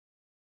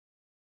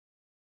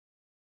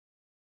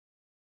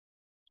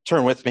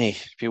Turn with me,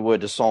 if you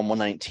would, to Psalm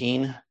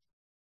 119.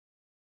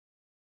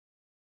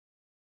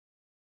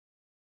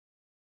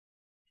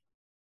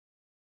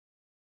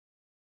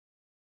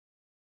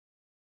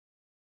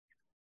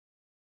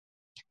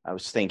 I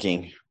was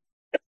thinking,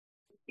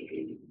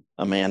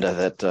 Amanda,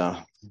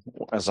 that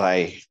as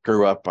I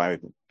grew up, I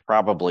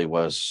probably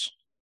was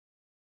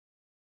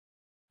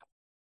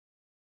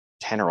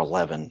 10 or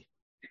 11.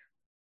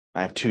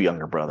 I have two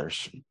younger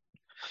brothers.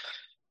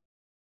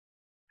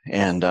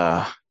 And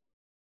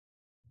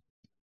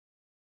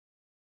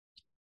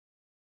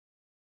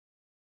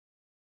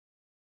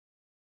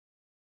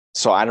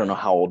so I don't know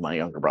how old my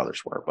younger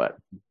brothers were, but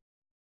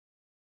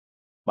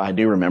I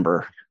do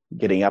remember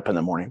getting up in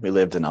the morning. We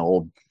lived in an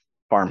old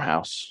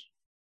farmhouse.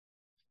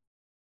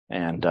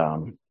 And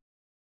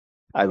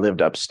I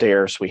lived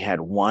upstairs. We had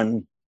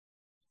one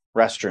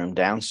restroom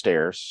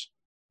downstairs.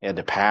 You had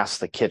to pass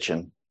the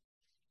kitchen.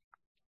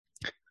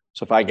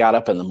 So if I got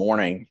up in the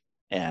morning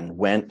and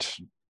went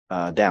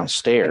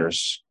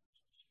downstairs,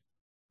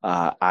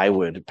 I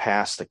would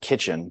pass the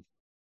kitchen,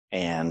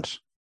 and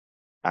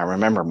I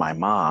remember my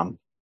mom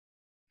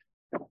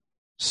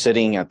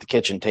sitting at the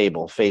kitchen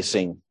table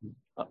facing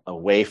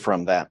away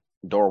from that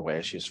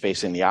doorway. She was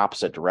facing the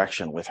opposite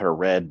direction with her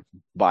red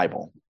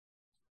Bible.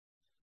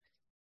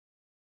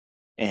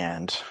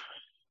 And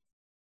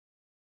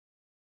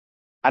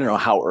I don't know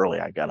how early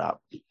I got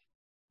up,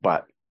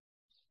 but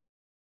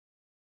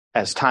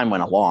as time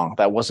went along,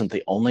 that wasn't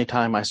the only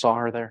time I saw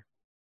her there.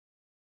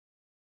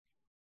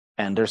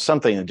 And there's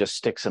something that just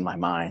sticks in my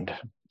mind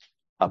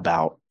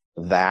about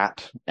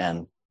that.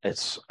 And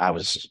I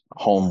was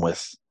home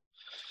with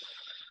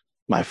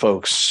my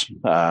folks.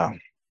 I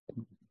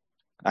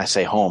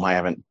say home, I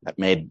haven't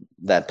made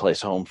that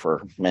place home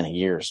for many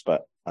years,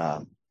 but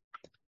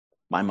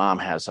my mom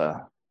has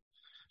a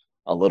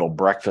little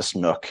breakfast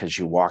nook as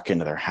you walk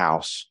into their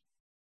house,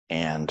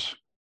 and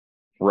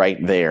right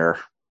there,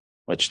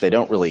 which they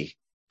don't really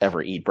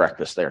ever eat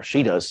breakfast there.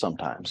 She does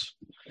sometimes,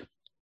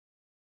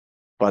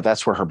 but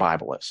that's where her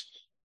Bible is.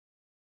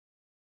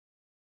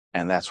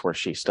 And that's where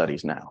she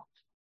studies now.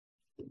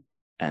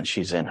 And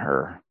she's in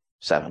her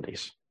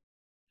 70s.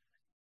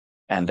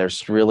 And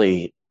there's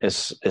really,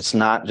 it's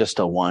not just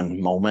a one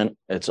moment,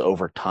 it's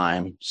over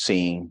time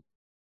seeing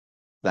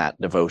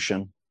that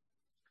devotion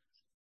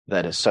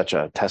that is such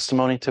a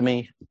testimony to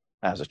me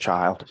as a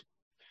child.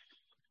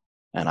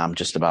 And I'm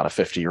just about a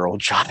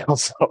 50-year-old child.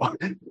 So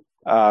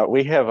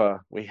we have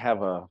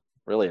a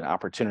really an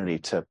opportunity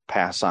to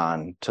pass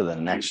on to the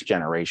next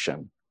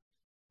generation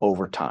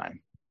over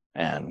time.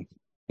 And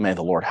may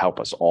the Lord help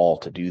us all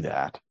to do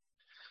that.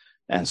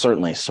 And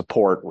certainly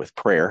support with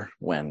prayer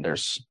when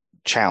there's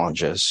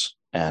challenges.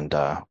 And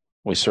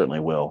we certainly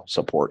will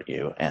support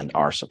you and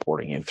are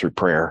supporting you through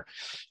prayer,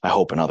 I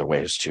hope in other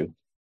ways too.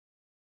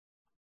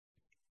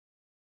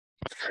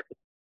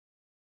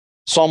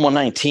 Psalm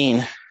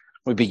 119,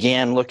 we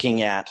began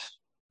looking at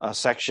a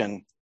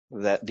section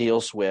that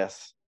deals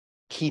with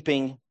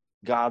keeping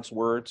God's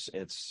words.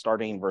 It's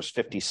starting in verse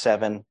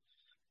 57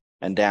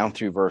 and down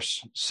through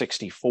verse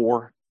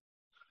 64.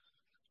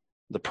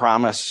 The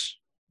promise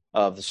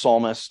of the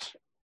psalmist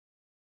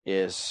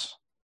is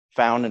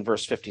found in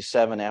verse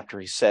 57 after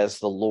he says,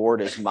 "The Lord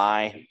is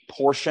my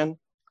portion,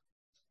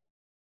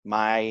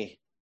 my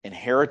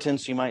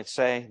inheritance," you might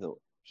say.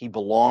 He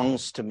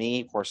belongs to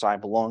me. Of course, I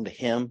belong to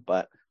him,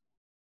 but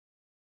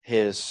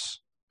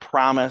his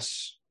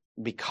promise,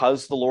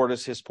 because the Lord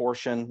is his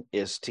portion,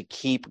 is to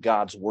keep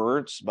God's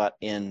words. But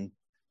in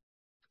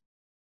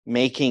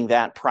making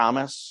that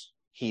promise,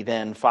 he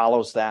then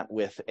follows that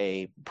with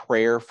a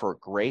prayer for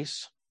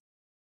grace.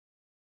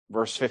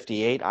 Verse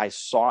 58, "I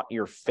sought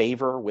your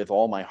favor with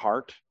all my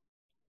heart.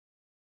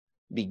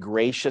 Be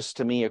gracious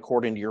to me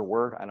according to your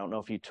word." I don't know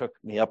if you took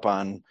me up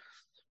on,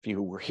 if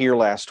you were here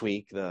last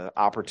week, the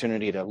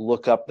opportunity to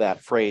look up that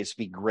phrase,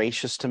 "be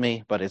gracious to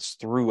me," but it's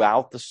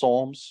throughout the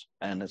Psalms,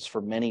 and it's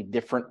for many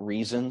different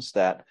reasons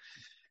that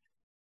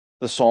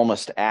the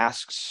psalmist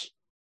asks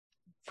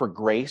for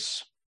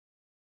grace.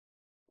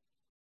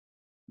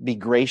 Be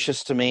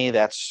gracious to me,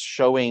 that's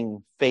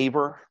showing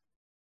favor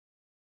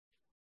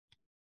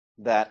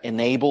that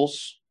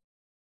enables,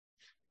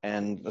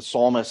 and the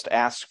psalmist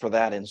asks for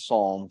that in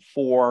Psalm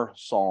 4,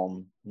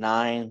 Psalm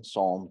 9,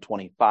 Psalm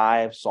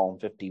 25, Psalm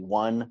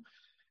 51,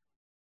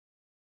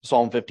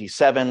 Psalm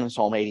 57,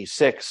 Psalm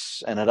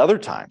 86, and at other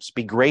times,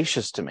 be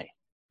gracious to me,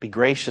 be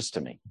gracious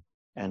to me.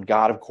 And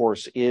God, of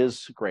course,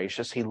 is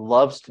gracious. He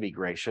loves to be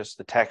gracious.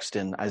 The text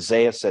in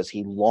Isaiah says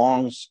he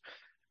longs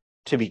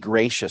to be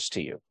gracious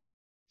to you,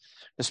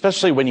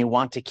 especially when you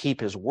want to keep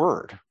his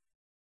word,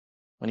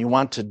 when you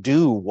want to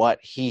do what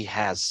he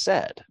has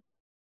said.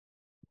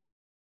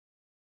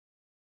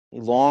 He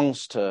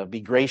longs to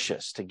be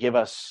gracious, to give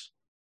us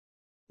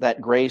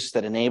that grace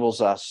that enables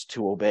us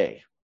to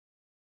obey.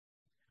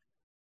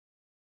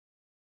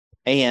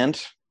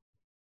 And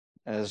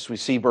as we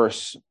see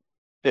verse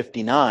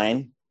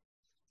 59,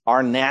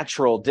 our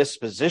natural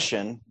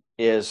disposition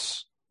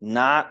is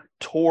not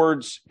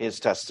towards his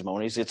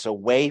testimonies. It's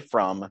away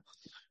from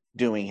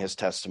doing his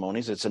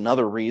testimonies. It's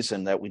another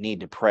reason that we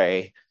need to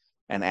pray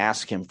and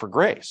ask him for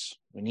grace.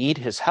 We need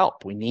his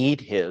help. We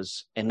need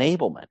his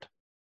enablement.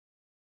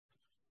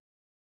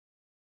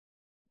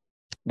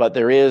 But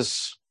there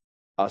is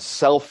a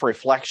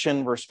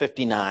self-reflection, verse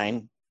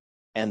 59,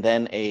 and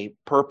then a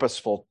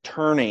purposeful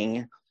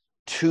turning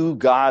to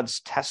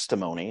God's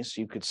testimonies.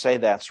 You could say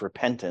that's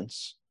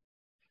repentance.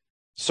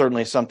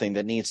 Certainly something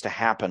that needs to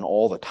happen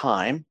all the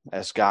time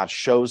as God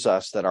shows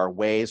us that our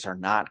ways are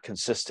not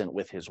consistent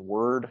with his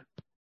word.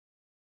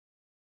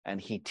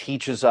 And he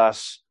teaches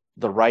us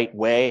the right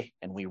way,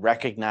 and we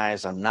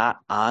recognize I'm not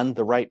on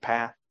the right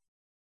path.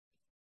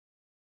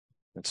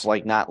 It's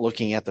like not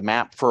looking at the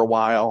map for a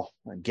while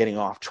and getting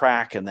off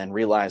track and then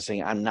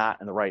realizing I'm not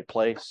in the right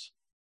place.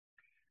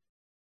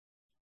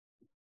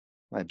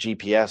 That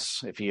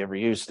GPS, if you ever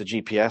use the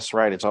GPS,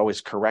 right, it's always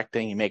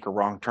correcting. You make a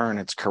wrong turn,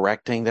 it's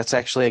correcting. That's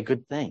actually a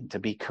good thing, to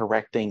be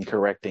correcting.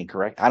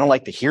 I don't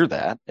like to hear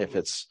that if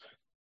it's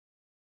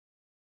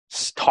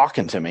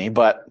talking to me,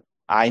 but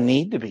I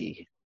need to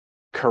be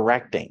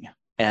correcting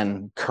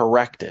and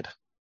corrected.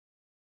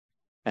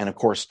 And of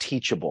course,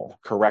 teachable,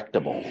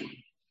 correctable.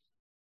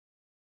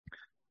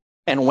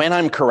 And when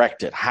I'm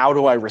corrected, how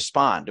do I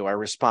respond? Do I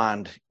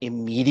respond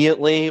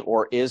immediately,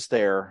 or is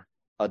there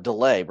a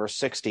delay? Verse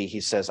 60, he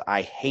says,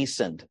 I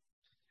hastened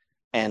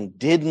and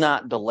did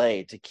not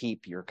delay to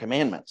keep your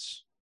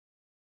commandments.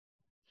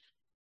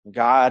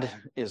 God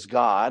is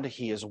God.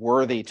 He is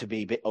worthy to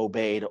be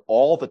obeyed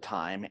all the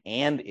time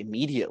and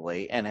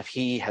immediately. And if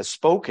he has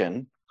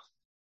spoken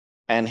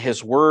and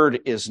his word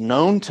is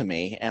known to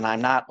me and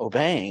I'm not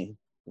obeying,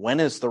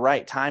 when is the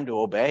right time to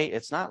obey?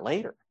 It's not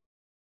later.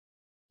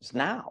 It's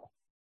now.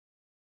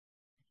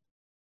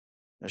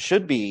 There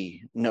should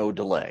be no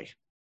delay.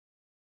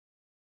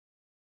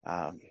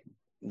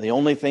 The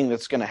only thing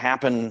that's going to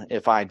happen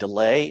if I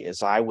delay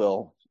is I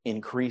will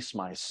increase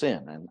my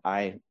sin. And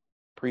I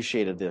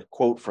appreciated the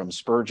quote from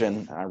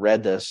Spurgeon. I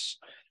read this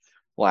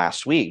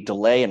last week.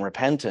 Delay in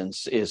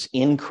repentance is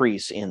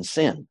increase in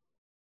sin.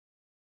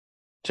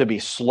 To be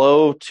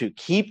slow to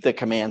keep the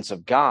commands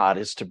of God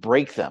is to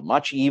break them.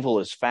 Much evil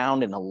is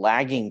found in a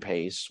lagging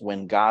pace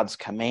when God's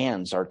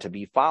commands are to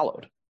be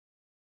followed.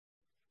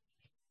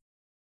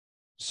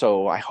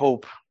 So I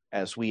hope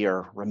as we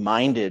are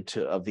reminded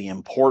of the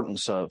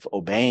importance of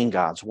obeying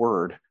God's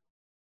word,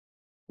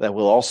 that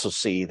we'll also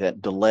see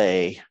that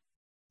delay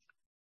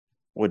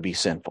would be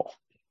sinful.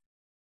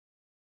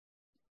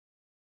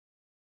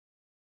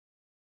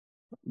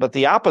 But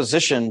the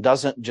opposition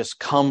doesn't just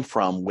come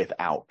from within.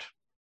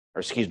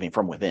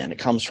 It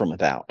comes from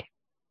without.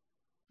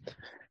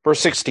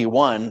 Verse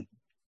 61,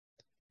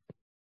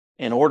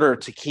 in order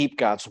to keep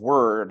God's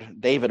word,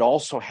 David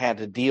also had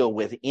to deal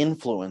with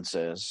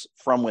influences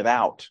from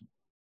without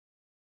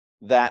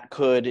that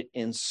could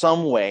in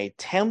some way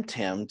tempt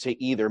him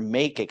to either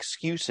make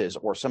excuses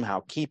or somehow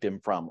keep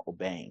him from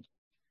obeying.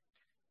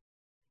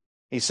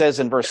 He says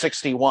in verse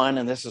 61,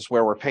 and this is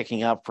where we're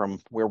picking up from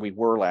where we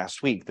were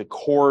last week, the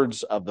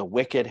cords of the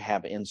wicked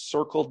have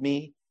encircled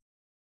me,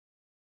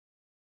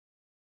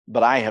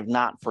 but I have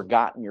not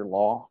forgotten your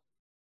law.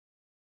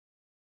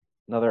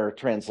 Another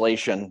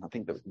translation, I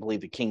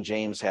believe the King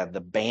James had,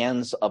 the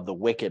bands of the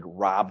wicked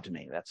robbed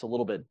me. That's a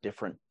little bit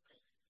different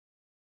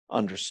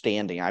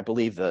understanding. I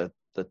believe the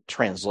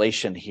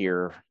translation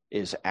here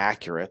is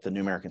accurate. The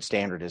New American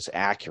Standard is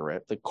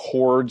accurate. The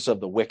cords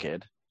of the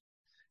wicked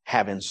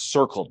have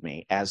encircled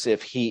me, as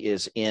if he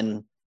is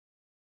in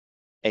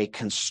a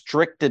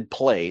constricted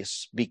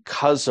place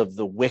because of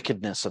the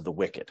wickedness of the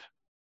wicked.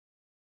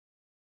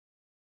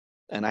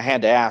 And I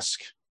had to ask,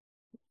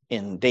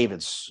 in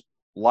David's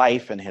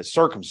life and his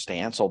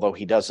circumstance, although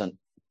he doesn't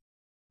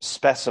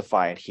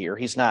specify it here,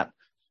 he's not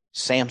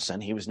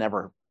Samson. He was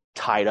never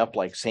tied up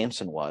like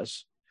Samson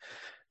was.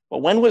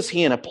 But when was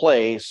he in a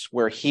place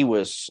where he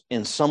was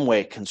in some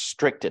way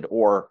constricted,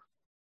 or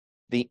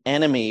the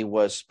enemy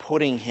was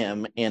putting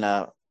him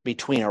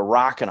between a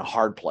rock and a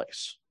hard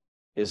place?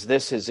 Is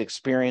this his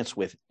experience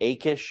with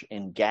Achish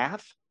in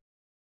Gath?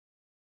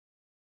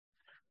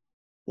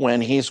 When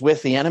he's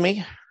with the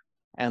enemy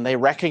and they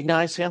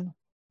recognize him?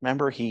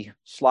 Remember, he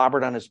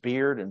slobbered on his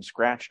beard and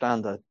scratched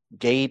on the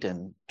gate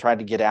and tried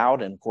to get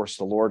out. And of course,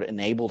 the Lord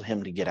enabled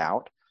him to get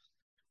out.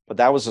 But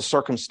that was a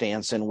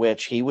circumstance in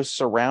which he was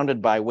surrounded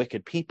by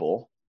wicked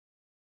people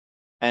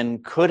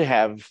and could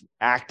have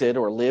acted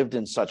or lived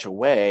in such a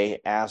way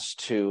as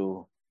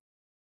to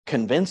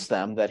convince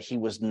them that he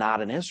was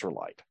not an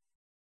Israelite.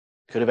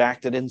 Could have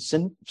acted in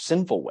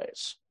sinful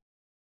ways.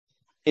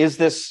 Is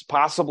this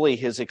possibly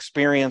his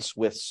experience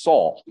with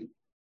Saul?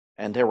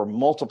 And there were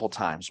multiple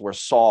times where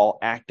Saul,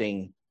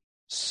 acting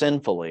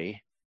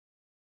sinfully,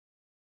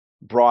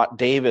 brought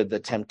David the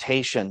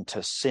temptation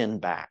to sin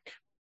back.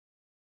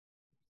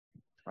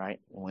 Right?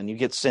 When you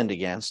get sinned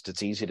against,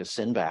 it's easy to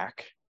sin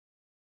back.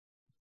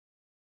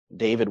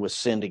 David was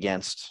sinned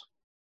against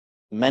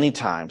many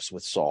times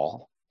with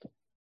Saul.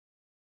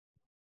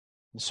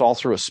 Saul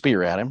threw a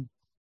spear at him.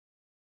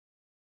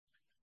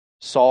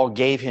 Saul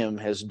gave him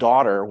his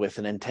daughter with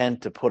an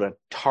intent to put a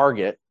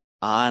target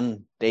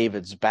on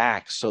David's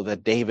back so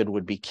that David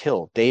would be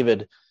killed.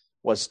 David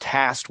was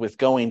tasked with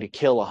going to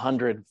kill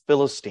 100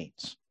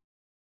 Philistines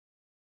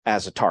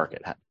as a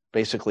target.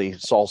 Basically,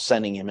 Saul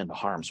sending him into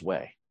harm's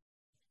way.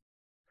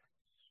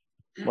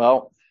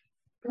 Well,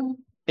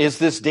 is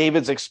this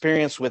David's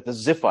experience with the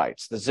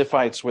Ziphites? The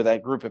Ziphites were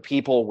that group of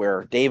people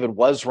where David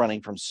was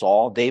running from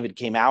Saul. David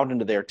came out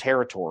into their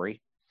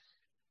territory,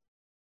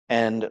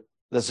 and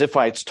the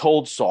Ziphites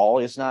told Saul,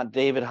 is not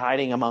David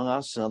hiding among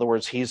us? In other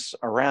words, he's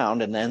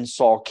around. And then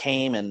Saul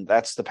came, and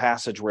that's the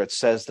passage where it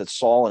says that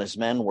Saul and his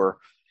men were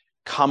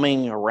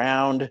coming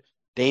around.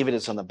 David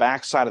is on the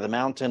backside of the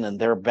mountain, and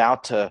they're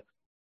about to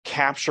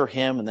capture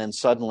him. And then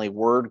suddenly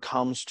word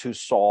comes to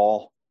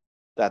Saul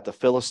that the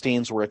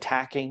Philistines were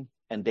attacking,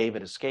 and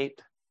David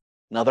escaped.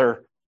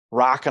 Another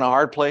rock in a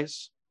hard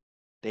place.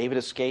 David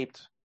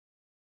escaped.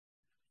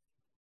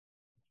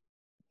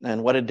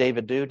 And what did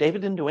David do?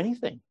 David didn't do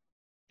anything.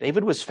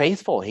 David was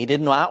faithful. He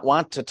did not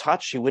want to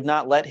touch. He would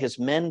not let his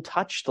men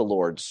touch the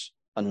Lord's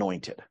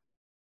anointed.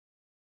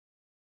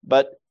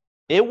 But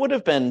it would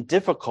have been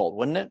difficult,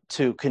 wouldn't it,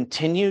 to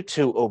continue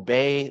to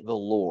obey the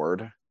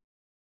Lord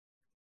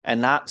and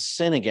not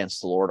sin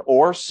against the Lord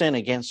or sin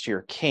against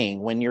your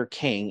king when your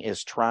king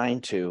is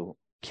trying to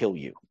kill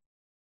you.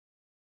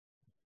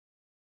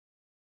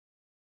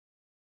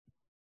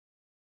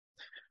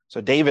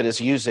 So David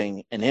is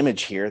using an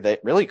image here that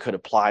really could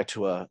apply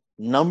to a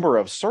number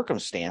of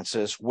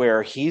circumstances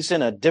where he's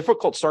in a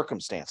difficult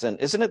circumstance. And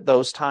isn't it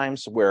those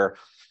times where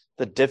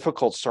the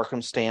difficult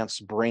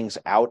circumstance brings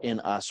out in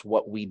us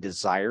what we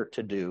desire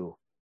to do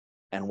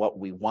and what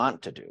we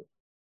want to do?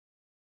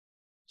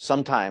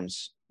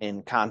 Sometimes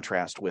in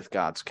contrast with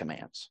God's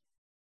commands.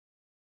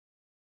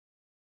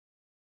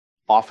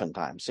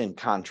 Oftentimes in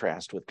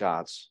contrast with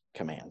God's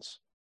commands.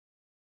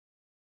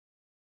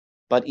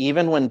 But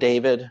even when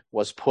David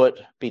was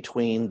put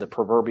between the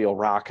proverbial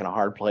rock and a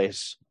hard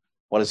place,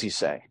 what does he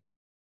say?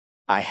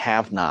 I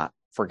have not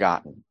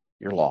forgotten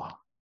your law.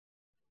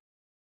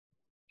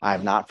 I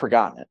have not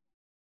forgotten it.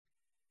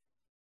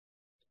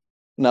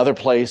 Another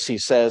place he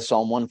says,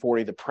 Psalm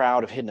 140, the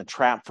proud have hidden a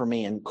trap for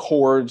me in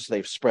cords.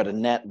 They've spread a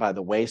net by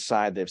the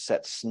wayside. They've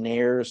set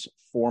snares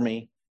for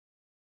me.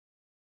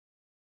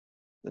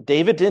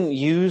 David didn't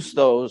use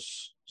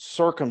those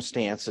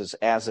circumstances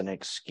as an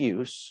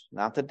excuse.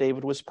 Not that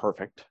David was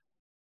perfect,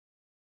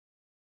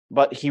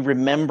 but he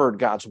remembered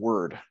God's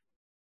word.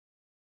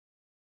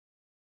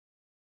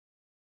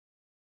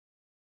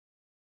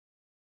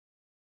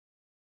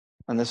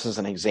 And this is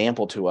an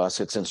example to us.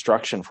 It's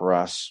instruction for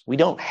us. We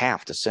don't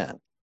have to sin.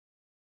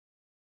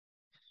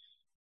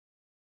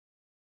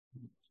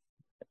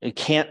 You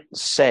can't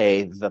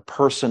say the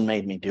person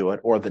made me do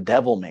it or the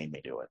devil made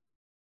me do it.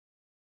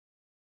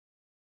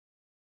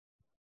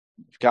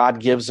 If God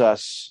gives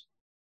us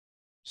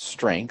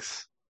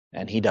strength,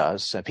 and he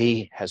does, if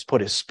he has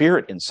put his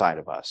spirit inside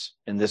of us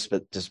in this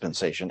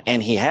dispensation,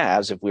 and he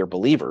has if we're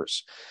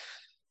believers,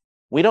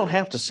 we don't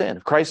have to sin.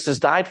 If Christ has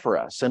died for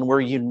us and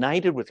we're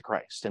united with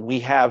Christ and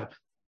we have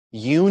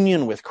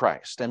union with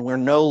Christ and we're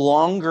no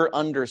longer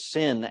under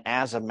sin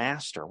as a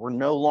master, we're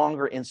no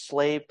longer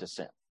enslaved to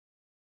sin.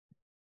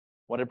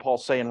 What did Paul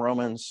say in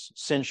Romans?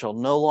 Sin shall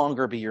no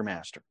longer be your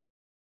master.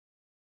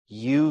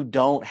 You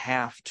don't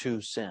have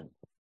to sin.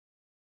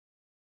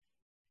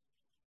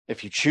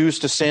 If you choose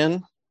to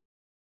sin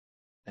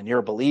and you're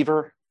a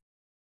believer,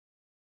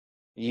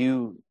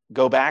 you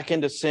go back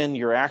into sin,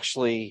 you're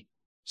actually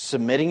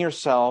submitting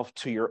yourself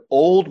to your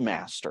old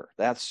master.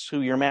 That's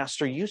who your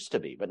master used to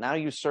be, but now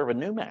you serve a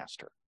new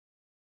master.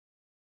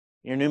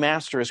 Your new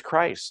master is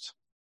Christ.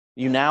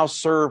 You now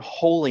serve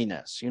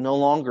holiness. You no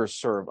longer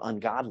serve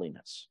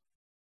ungodliness.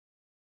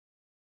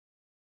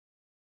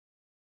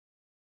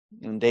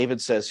 And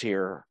David says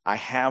here, I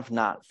have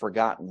not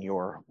forgotten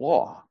your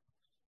law.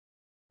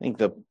 I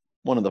think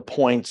one of the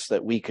points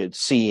that we could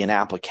see in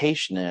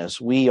application is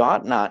we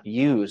ought not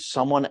use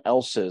someone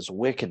else's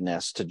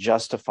wickedness to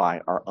justify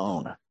our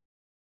own.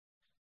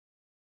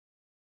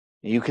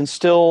 You can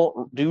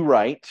still do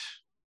right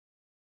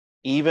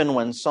even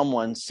when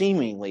someone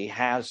seemingly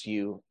has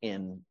you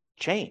in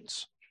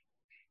chains.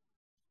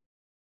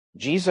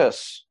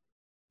 Jesus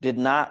did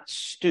not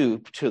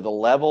stoop to the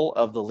level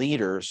of the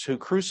leaders who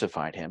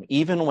crucified him,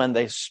 even when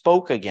they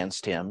spoke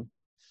against him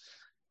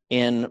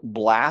in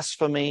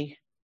blasphemy,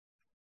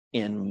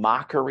 in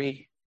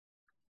mockery.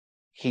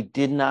 He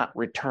did not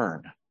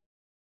return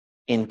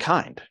in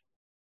kind.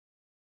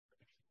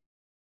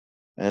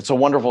 And it's a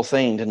wonderful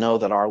thing to know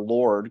that our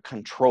Lord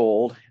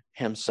controlled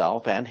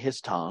himself and his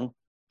tongue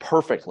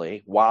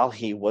perfectly while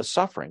he was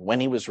suffering.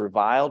 When he was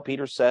reviled,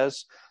 Peter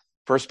says,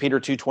 1 Peter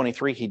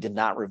 2:23, he did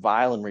not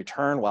revile in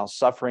return. While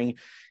suffering,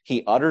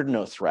 he uttered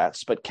no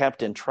threats, but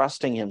kept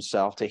entrusting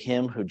himself to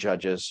him who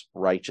judges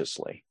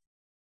righteously.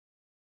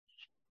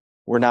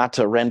 We're not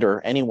to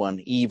render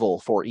anyone evil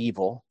for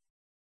evil,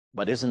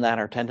 but isn't that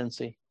our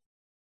tendency?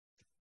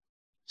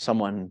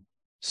 Someone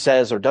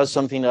says or does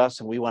something to us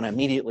and we want to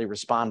immediately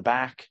respond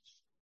back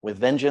with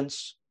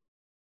vengeance.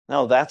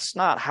 No, that's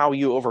not how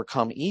you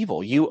overcome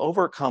evil. You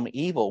overcome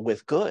evil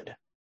with good.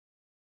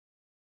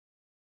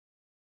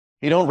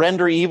 You don't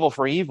render evil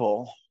for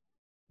evil.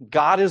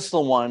 God is the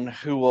one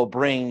who will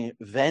bring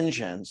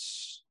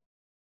vengeance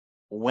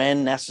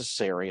when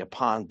necessary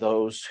upon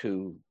those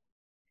who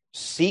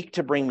seek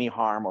to bring me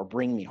harm or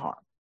bring me harm.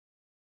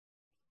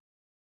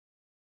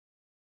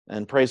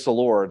 And praise the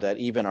Lord that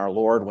even our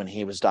Lord, when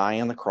he was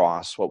dying on the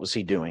cross, what was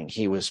he doing?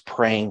 He was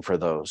praying for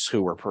those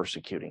who were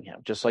persecuting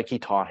him, just like he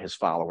taught his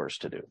followers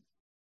to do.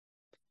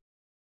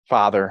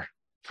 Father,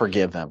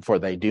 forgive them, for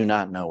they do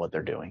not know what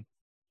they're doing.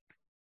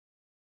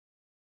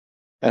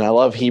 And I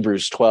love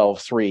Hebrews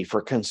 12:3,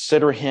 for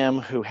consider him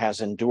who has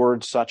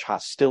endured such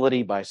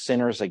hostility by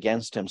sinners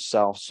against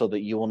himself, so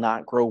that you will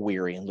not grow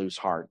weary and lose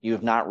heart. You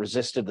have not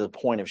resisted to the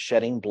point of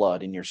shedding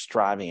blood in your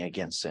striving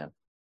against sin.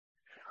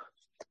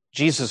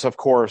 Jesus, of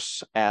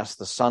course, as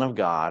the Son of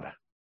God,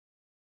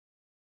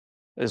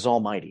 is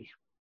almighty.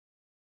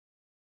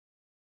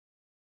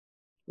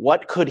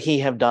 What could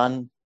he have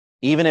done,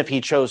 even if he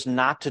chose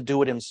not to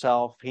do it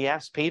himself? He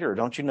asked Peter,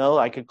 don't you know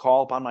I could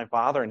call upon my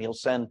Father and he'll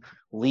send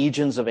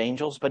legions of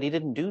angels? But he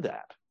didn't do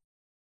that.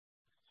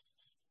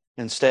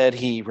 Instead,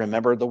 he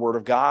remembered the word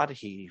of God.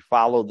 He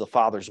followed the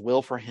Father's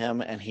will for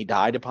him, and he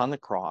died upon the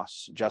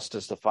cross just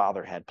as the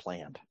Father had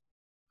planned.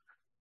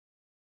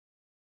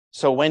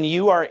 So when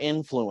you are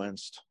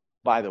influenced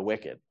by the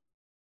wicked,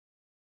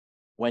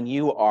 when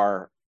you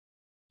are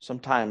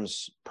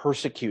sometimes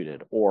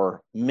persecuted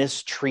or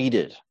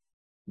mistreated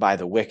by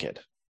the wicked,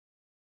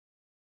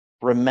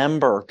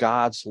 remember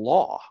God's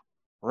law.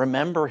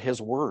 Remember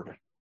his word.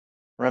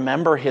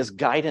 Remember his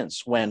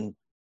guidance when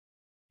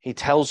he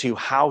tells you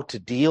how to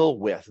deal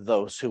with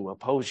those who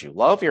oppose you.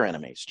 Love your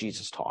enemies,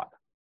 Jesus taught.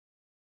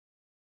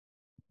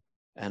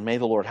 And may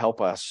the Lord help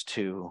us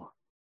to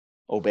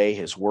obey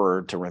his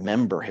word, to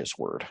remember his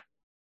word.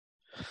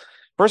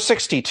 Verse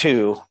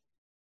 62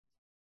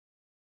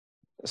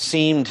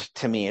 seemed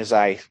to me,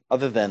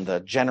 other than the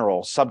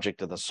general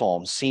subject of the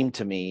psalm, seemed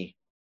to me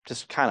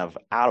just kind of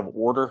out of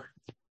order,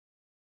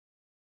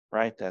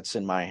 right? That's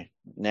in my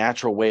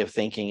natural way of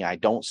thinking. I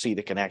don't see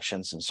the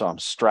connections, and so I'm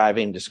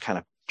striving, just kind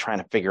of trying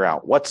to figure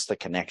out what's the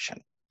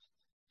connection.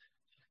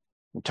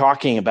 I'm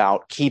talking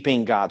about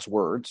keeping God's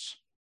words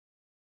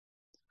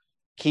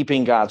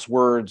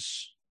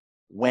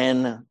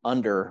when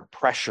under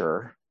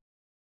pressure,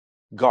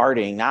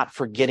 guarding, not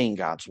forgetting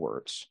God's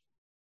words.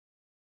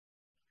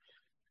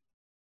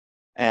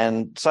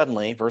 And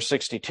suddenly, verse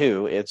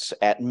 62, it's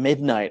at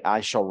midnight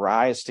I shall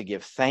rise to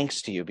give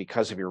thanks to you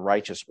because of your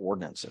righteous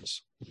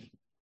ordinances.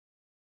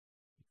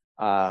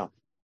 When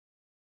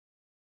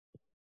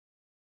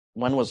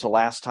was the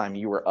last time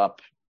you were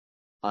up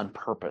on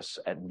purpose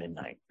at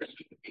midnight?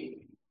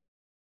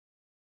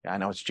 I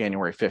know it's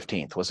January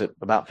 15th. Was it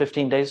about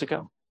 15 days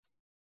ago?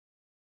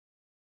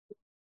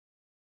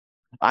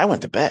 I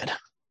went to bed.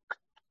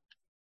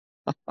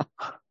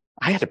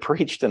 I had to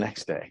preach the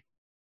next day.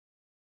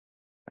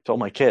 I told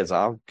my kids,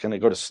 I'm going to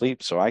go to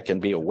sleep so I can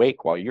be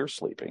awake while you're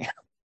sleeping.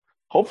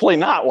 Hopefully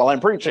not while I'm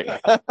preaching.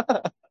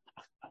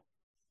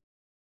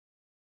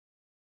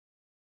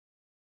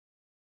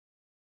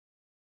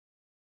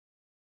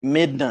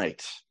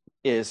 Midnight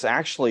is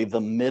actually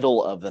the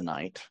middle of the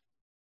night.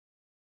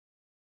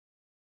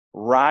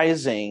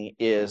 Rising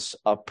is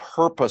a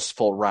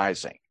purposeful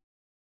rising.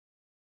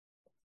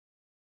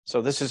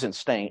 So this isn't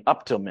staying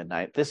up till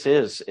midnight. This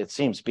is, it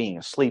seems, being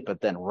asleep,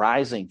 but then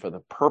rising for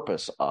the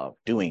purpose of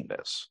doing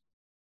this.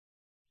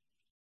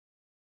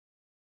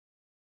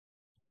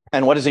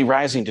 And what is he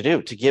rising to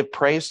do? To give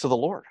praise to the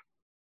Lord.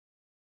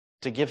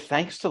 To give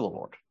thanks to the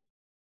Lord.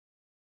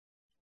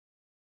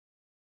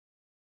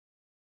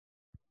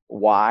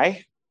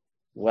 Why?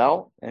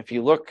 Well, if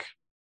you look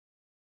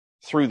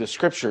through the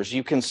scriptures,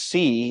 you can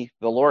see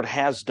the Lord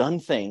has done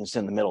things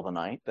in the middle of the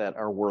night that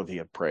are worthy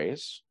of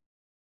praise.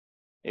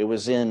 It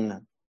was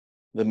in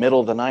the middle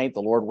of the night,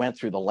 the Lord went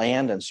through the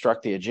land and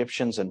struck the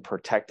Egyptians and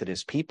protected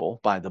his people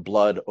by the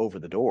blood over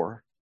the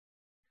door.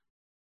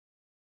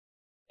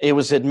 It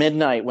was at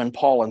midnight when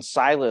Paul and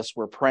Silas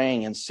were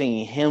praying and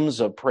singing hymns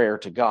of prayer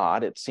to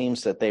God. It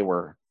seems that they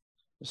were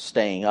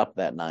staying up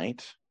that night.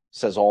 It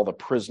says all the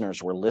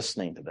prisoners were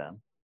listening to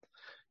them.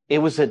 It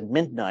was at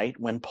midnight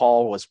when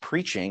Paul was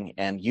preaching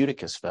and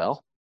Eutychus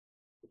fell,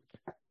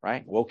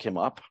 right? Woke him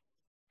up.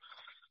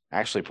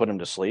 Actually put him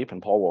to sleep,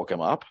 and Paul woke him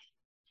up.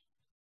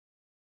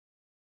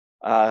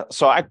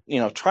 So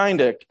trying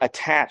to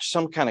attach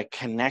some kind of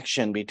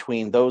connection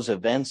between those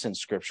events in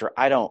Scripture,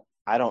 I don't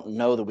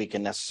know that we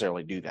can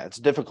necessarily do that. It's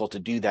difficult to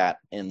do that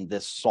in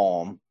this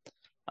psalm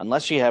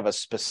unless you have a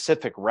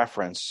specific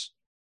reference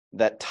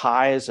that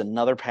ties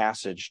another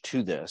passage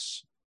to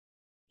this.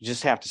 You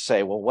just have to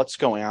say, well, what's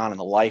going on in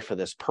the life of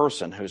this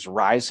person who's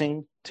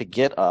rising to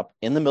get up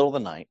in the middle of the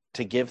night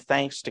to give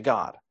thanks to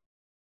God,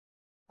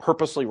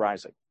 purposely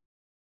rising.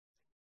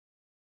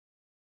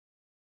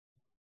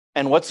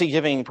 And what's he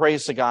giving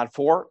praise to God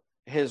for?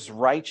 His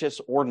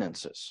righteous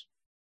ordinances.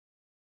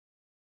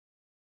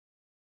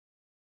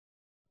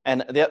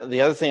 And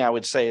the other thing I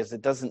would say is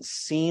it doesn't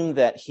seem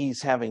that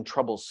he's having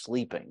trouble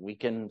sleeping. We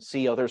can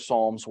see other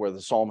psalms where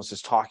the psalmist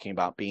is talking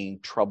about being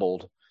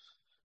troubled,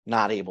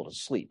 not able to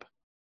sleep.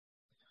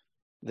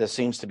 This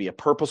seems to be a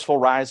purposeful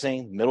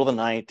rising, middle of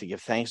the night, to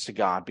give thanks to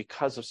God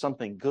because of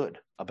something good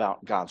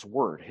about God's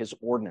word, his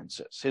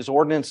ordinances. His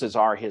ordinances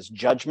are his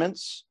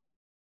judgments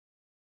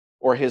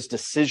or his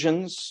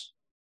decisions.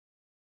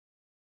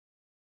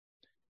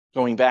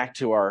 Going back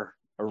to our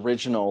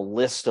original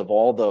list of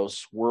all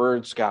those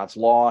words, God's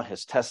law,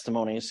 his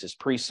testimonies, his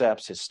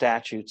precepts, his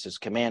statutes, his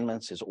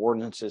commandments, his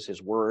ordinances,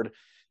 his word,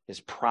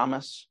 his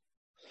promise.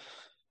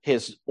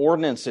 His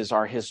ordinances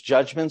are his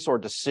judgments or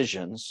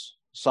decisions.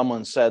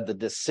 Someone said the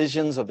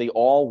decisions of the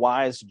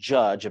all-wise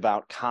judge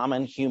about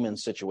common human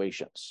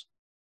situations.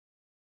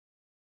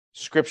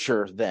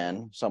 Scripture,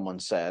 then, someone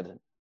said,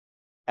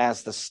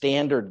 as the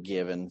standard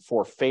given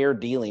for fair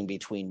dealing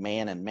between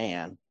man and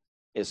man,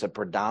 is a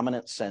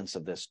predominant sense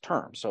of this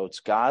term. So it's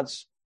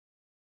God's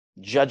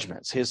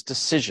judgments, his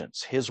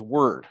decisions, his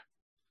word,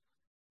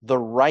 the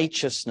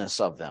righteousness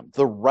of them,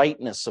 the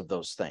rightness of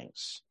those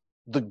things,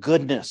 the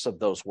goodness of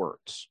those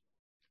words.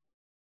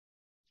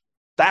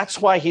 That's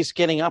why he's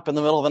getting up in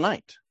the middle of the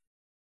night,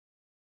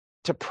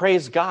 to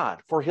praise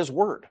God for his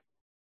word.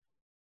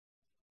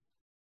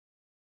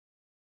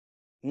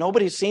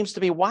 Nobody seems to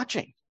be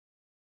watching.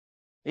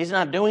 He's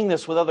not doing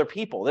this with other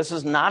people. This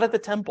is not at the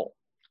temple.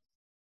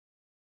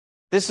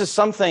 This is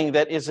something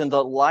that is in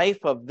the life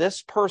of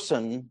this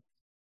person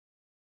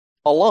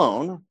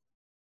alone,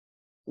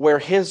 where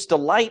his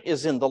delight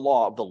is in the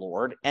law of the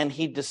Lord, and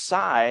he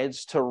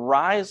decides to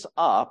rise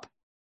up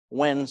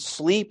when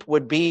sleep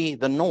would be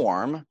the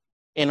norm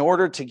in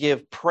order to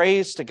give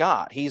praise to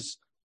God. He's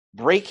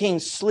breaking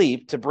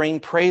sleep to bring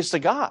praise to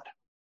God.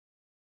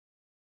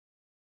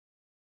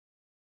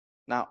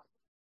 Now,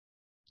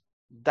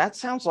 that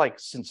sounds like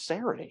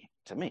sincerity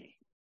to me.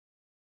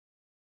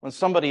 When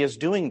somebody is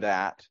doing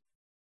that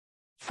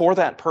for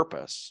that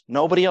purpose,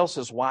 nobody else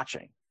is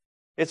watching.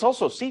 It's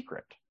also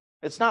secret.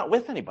 It's not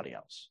with anybody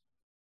else.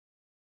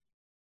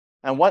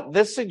 And what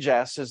this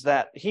suggests is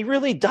that he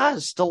really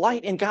does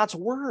delight in God's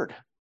word.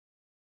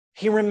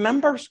 He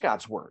remembers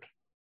God's word.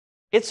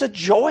 It's a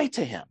joy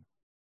to him.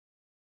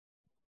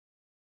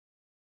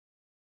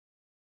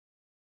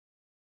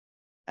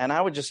 And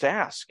I would just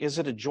ask, is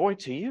it a joy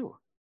to you?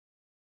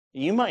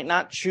 You might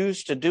not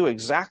choose to do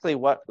exactly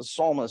what the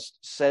psalmist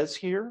says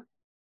here,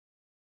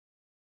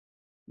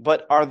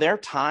 but are there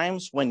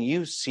times when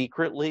you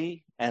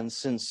secretly and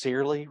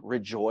sincerely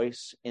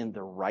rejoice in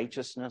the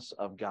righteousness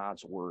of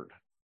God's word?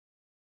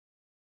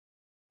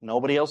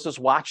 Nobody else is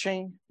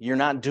watching. You're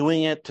not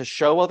doing it to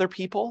show other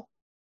people.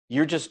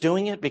 You're just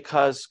doing it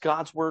because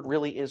God's word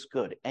really is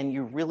good, and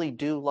you really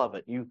do love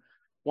it. You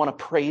want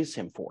to praise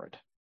him for it.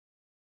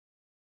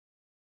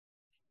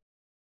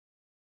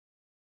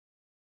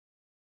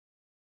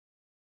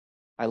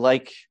 I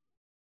like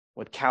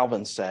what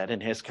Calvin said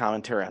in his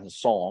commentary on the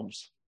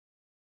Psalms.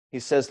 He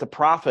says the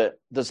prophet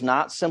does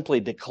not simply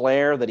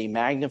declare that he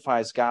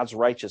magnifies God's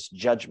righteous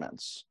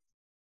judgments.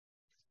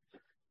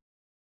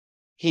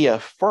 He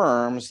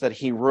affirms that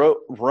he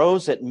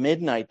rose at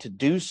midnight to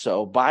do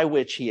so, by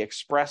which he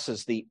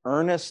expresses the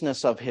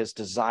earnestness of his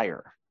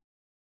desire.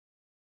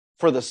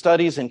 For the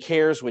studies and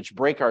cares which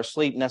break our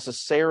sleep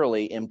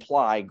necessarily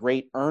imply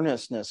great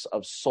earnestness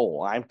of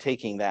soul. I'm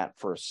taking that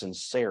for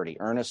sincerity,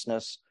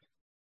 earnestness.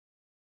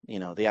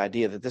 The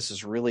idea that this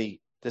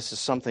is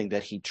something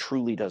that he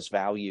truly does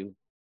value.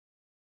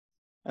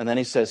 And then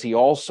he says he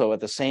also at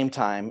the same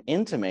time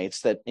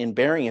intimates that in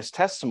bearing his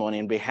testimony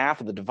in behalf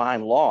of the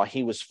divine law,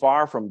 he was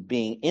far from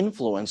being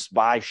influenced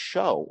by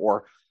show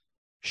or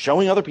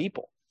showing other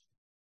people,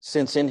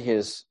 since in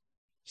his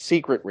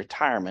secret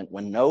retirement,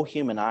 when no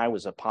human eye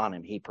was upon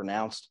him, he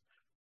pronounced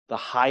the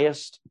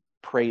highest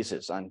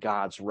praises on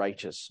God's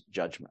righteous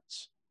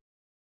judgments.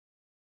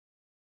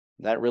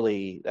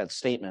 That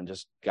statement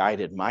just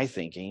guided my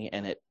thinking,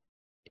 and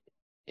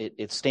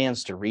it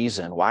stands to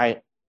reason.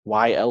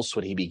 Why else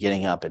would he be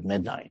getting up at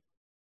midnight?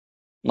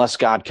 Unless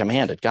God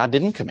commanded. God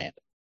didn't command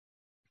it.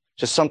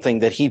 Just something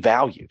that he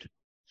valued.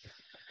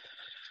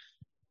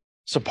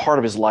 It's a part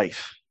of his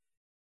life.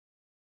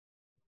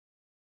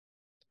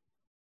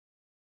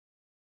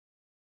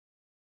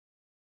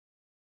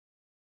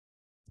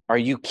 Are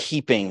you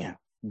keeping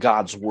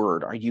God's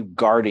word? Are you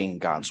guarding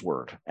God's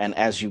word? And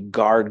as you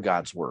guard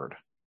God's word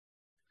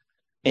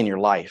in your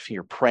life,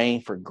 you're praying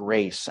for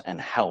grace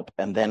and help.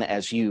 And then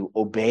as you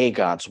obey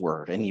God's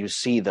word and you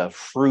see the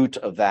fruit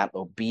of that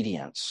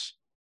obedience,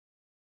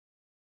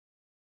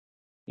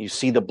 you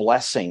see the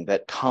blessing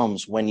that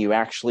comes when you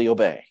actually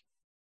obey.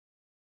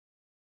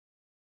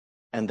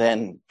 And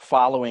then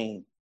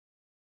following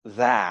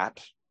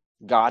that,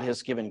 God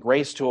has given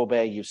grace to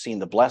obey. You've seen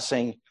the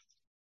blessing.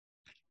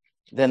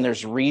 Then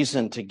there's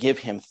reason to give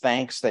him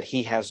thanks that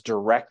he has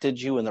directed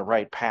you in the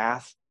right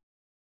path.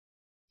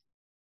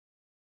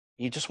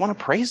 You just want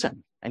to praise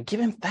him and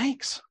give him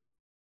thanks.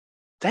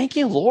 Thank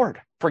you,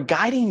 Lord, for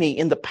guiding me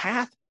in the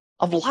path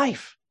of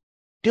life,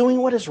 doing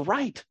what is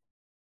right.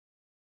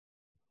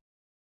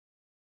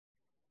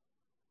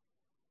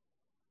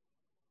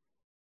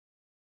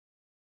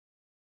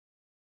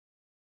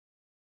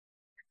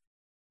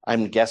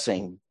 I'm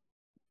guessing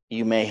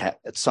you may have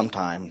at some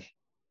time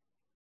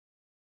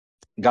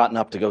gotten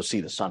up to go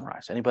see the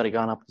sunrise? Anybody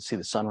gone up to see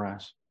the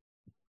sunrise?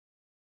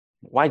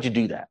 Why'd you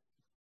do that?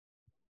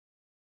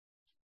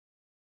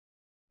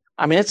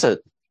 I mean, it's a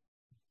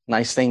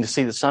nice thing to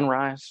see the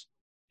sunrise.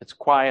 It's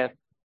quiet,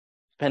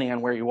 depending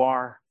on where you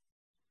are.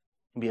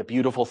 It can be a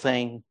beautiful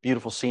thing,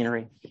 beautiful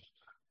scenery.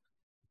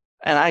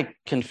 And I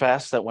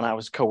confess that when I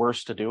was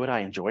coerced to do it, I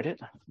enjoyed it,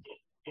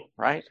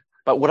 right?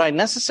 But would I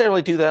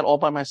necessarily do that all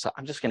by myself?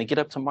 I'm just going to get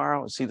up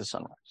tomorrow and see the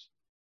sunrise.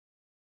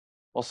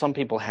 Well, some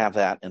people have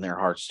that in their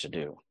hearts to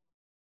do.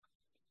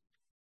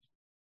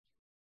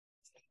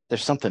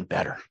 There's something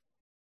better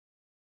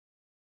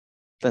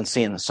than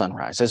seeing the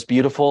sunrise, as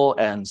beautiful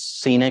and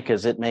scenic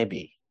as it may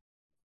be.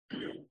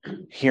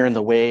 Hearing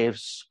the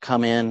waves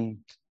come in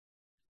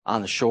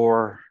on the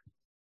shore,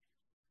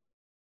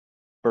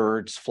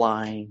 birds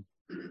flying.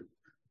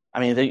 I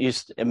mean, you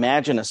just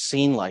imagine a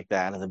scene like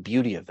that and the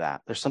beauty of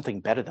that. There's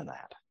something better than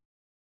that.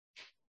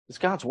 It's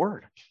God's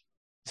word.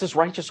 It's his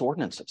righteous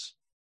ordinances.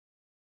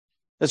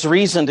 It's a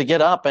reason to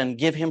get up and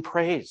give him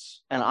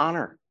praise and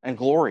honor and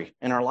glory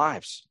in our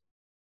lives.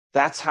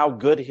 That's how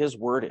good his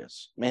word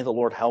is. May the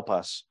Lord help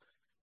us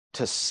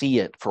to see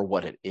it for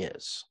what it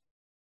is,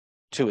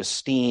 to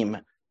esteem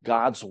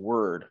God's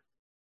word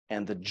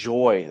and the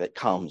joy that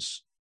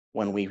comes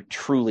when we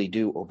truly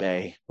do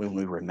obey, when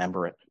we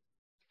remember it.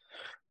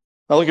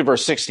 Now look at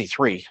verse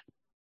 63.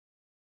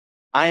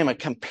 I am a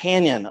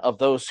companion of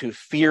those who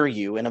fear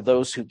you and of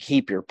those who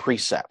keep your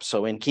precepts.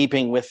 So in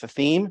keeping with the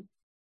theme,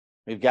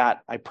 we've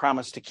got, I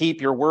promise to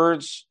keep your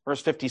words,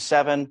 verse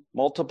 57,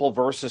 multiple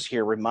verses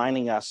here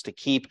reminding us to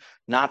keep,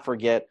 not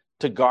forget,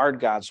 to guard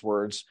God's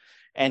words.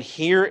 And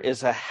here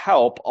is a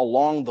help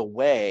along the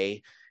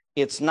way.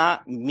 It's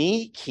not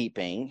me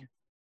keeping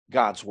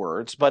God's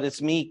words, but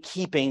it's me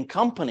keeping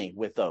company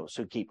with those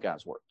who keep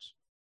God's words.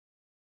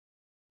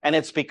 And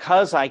it's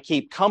because I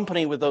keep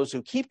company with those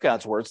who keep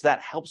God's words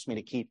that helps me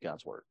to keep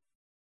God's word.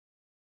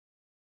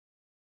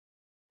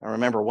 I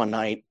remember one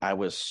night I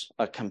was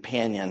a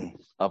companion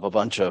of a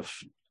bunch of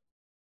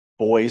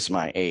boys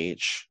my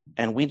age,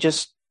 and we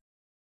just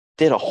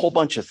did a whole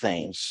bunch of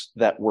things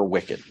that were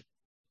wicked.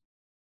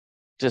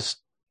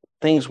 Just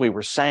things we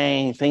were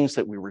saying, things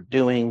that we were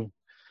doing.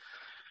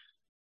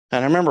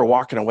 And I remember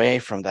walking away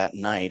from that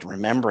night,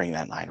 remembering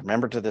that night,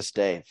 remember to this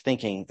day,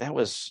 thinking that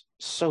was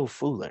so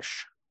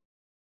foolish.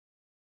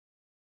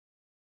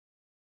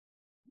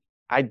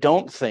 I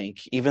don't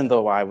think, even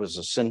though I was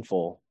a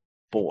sinful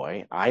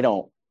boy, I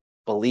don't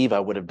believe I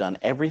would have done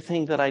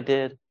everything that I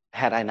did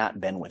had I not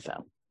been with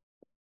them.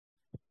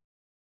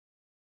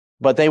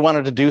 But they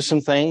wanted to do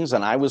some things,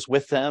 and I was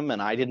with them,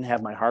 and I didn't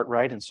have my heart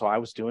right, and so I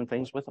was doing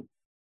things with them.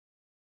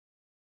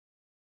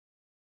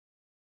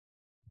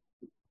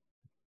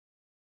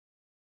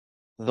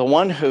 The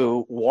one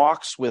who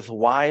walks with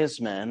wise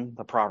men,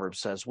 the proverb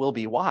says, will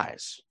be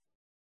wise.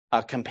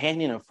 A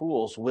companion of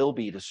fools will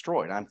be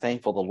destroyed. I'm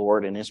thankful the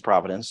Lord in his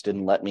providence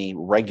didn't let me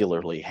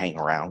regularly hang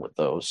around with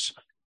those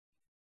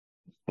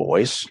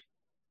boys.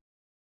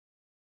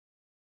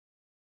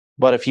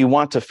 But if you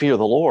want to fear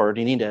the Lord,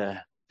 you need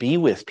to be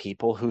with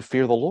people who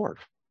fear the Lord.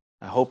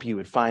 I hope you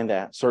would find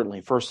that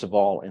certainly, first of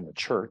all, in the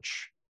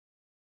church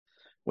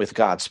with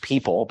God's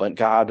people. But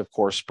God, of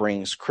course,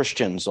 brings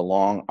Christians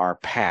along our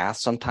path,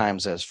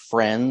 sometimes as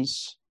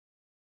friends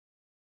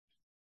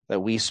that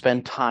we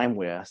spend time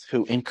with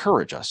who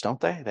encourage us, don't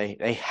they?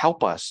 They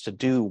help us to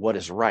do what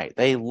is right.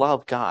 They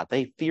love God.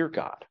 They fear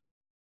God.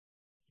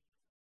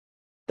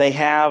 They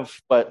have,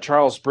 but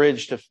Charles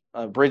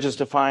Bridges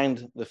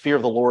defined the fear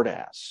of the Lord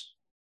as,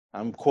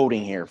 I'm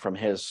quoting here from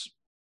his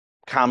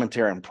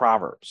commentary on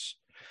Proverbs,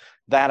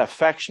 that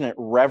affectionate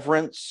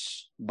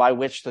reverence by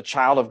which the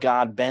child of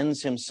God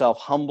bends himself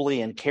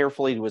humbly and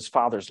carefully to his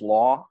Father's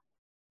law.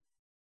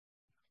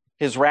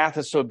 His wrath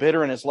is so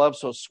bitter and his love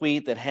so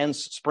sweet that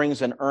hence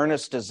springs an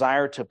earnest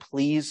desire to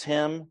please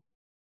him.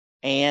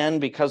 And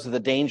because of the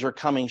danger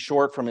coming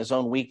short from his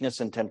own weakness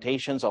and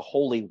temptations, a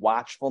holy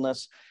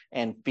watchfulness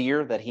and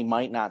fear that he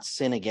might not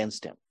sin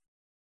against him.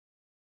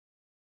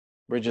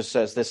 Bridges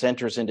says this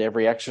enters into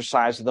every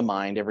exercise of the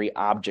mind, every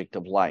object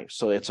of life.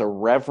 So it's a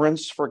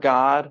reverence for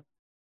God,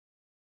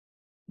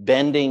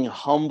 bending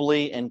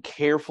humbly and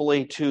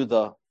carefully to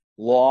the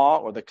law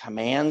or the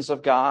commands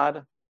of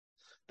God.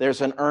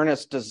 There's an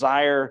earnest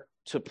desire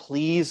to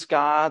please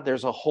God.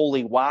 There's a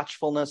holy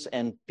watchfulness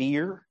and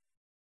fear.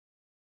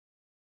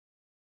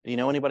 Do you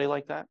know anybody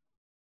like that?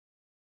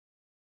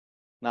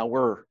 Now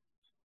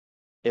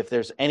if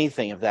there's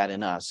anything of that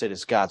in us, it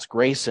is God's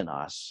grace in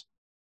us.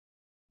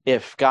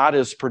 If God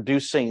is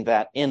producing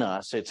that in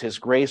us, it's his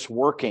grace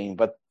working,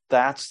 but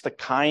that's the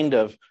kind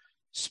of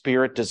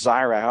spirit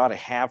desire I ought to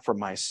have for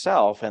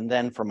myself and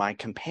then for my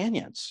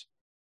companions.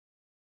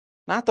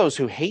 Not those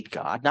who hate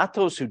God, not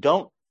those who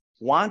don't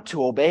want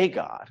to obey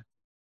God,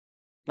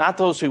 not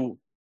those who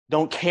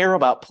don't care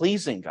about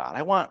pleasing God.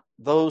 I want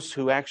those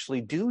who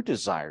actually do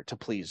desire to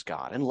please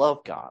God and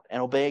love God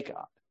and obey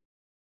God.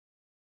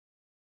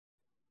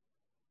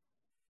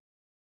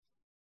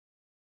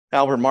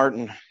 Albert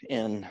Martin,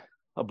 in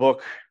a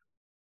book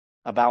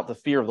about the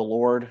fear of the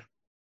Lord,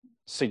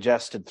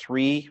 suggested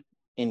 3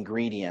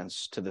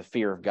 ingredients to the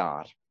fear of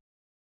God.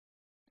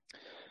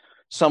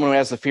 Someone who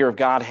has the fear of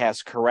God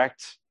has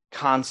correct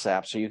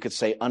concepts, or you could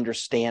say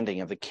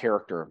understanding of the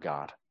character of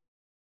God.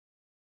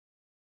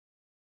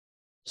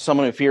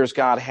 Someone who fears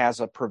God has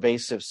a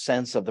pervasive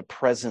sense of the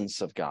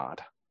presence of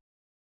God.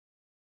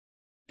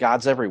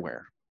 God's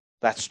everywhere.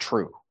 That's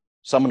true.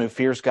 Someone who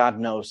fears God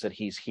knows that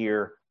he's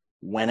here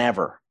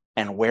whenever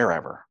and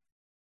wherever.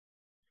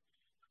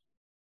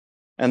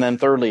 And then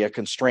thirdly, a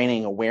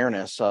constraining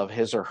awareness of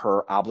his or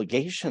her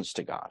obligations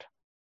to God.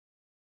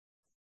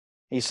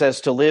 He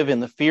says to live in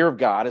the fear of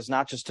God is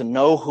not just to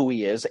know who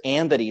he is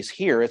and that he's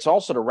here. It's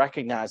also to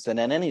recognize that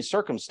in any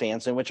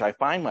circumstance in which I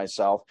find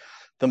myself,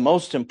 the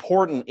most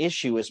important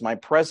issue is my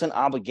present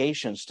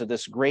obligations to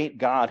this great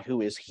God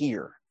who is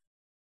here.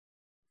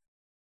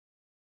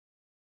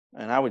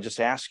 And I would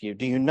just ask you,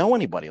 do you know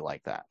anybody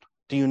like that?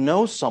 Do you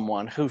know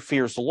someone who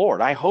fears the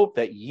Lord? I hope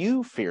that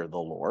you fear the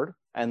Lord,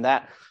 and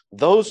that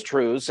those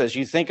truths, as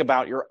you think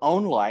about your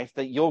own life,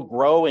 that you'll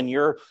grow in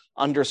your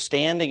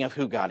understanding of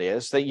who God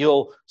is, that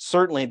you'll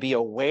certainly be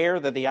aware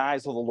that the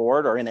eyes of the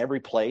Lord are in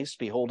every place,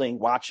 beholding,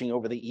 watching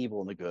over the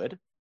evil and the good,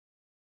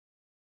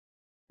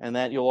 and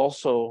that you'll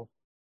also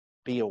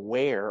be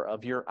aware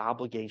of your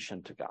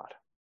obligation to God,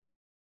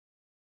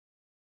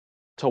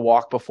 to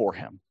walk before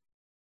him,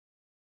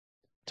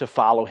 to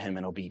follow him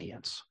in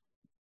obedience.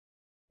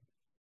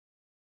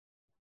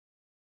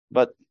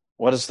 But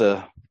what does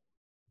the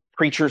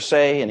preacher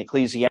say in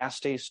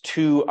Ecclesiastes?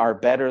 2 are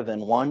better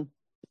than 1,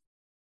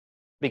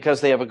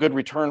 because they have a good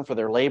return for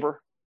their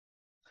labor.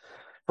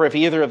 For if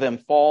either of them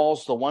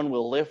falls, the one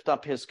will lift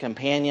up his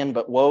companion,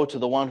 but woe to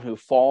the one who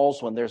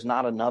falls when there's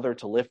not another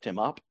to lift him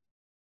up.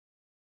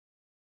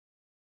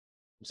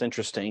 It's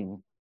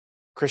interesting.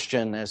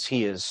 Christian, as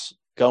he is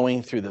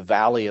going through the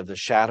valley of the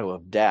shadow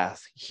of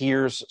death,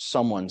 hears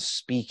someone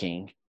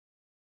speaking,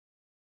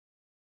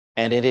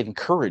 and it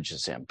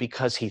encourages him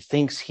because he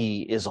thinks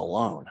he is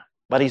alone.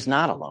 But he's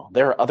not alone.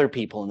 There are other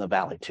people in the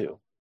valley too.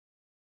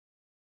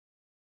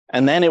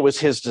 And then it was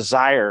his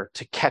desire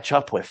to catch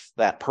up with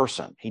that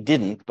person. He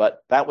didn't, but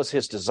that was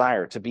his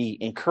desire, to be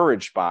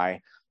encouraged by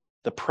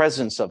the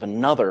presence of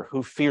another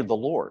who feared the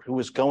Lord, who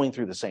was going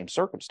through the same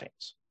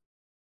circumstance.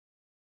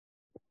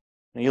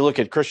 And you look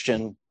at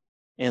Christian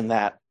in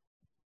that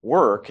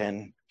work,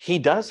 and he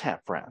does have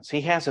friends.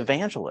 He has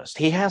evangelists.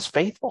 He has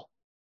faithful.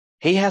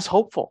 He has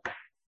hopeful.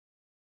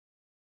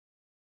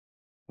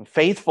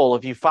 Faithful,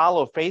 if you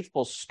follow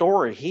Faithful's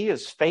story, he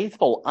is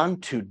faithful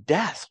unto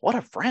death. What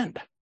a friend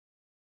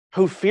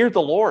who feared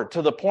the Lord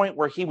to the point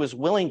where he was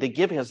willing to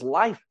give his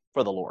life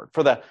for the Lord,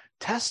 for the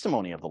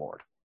testimony of the Lord.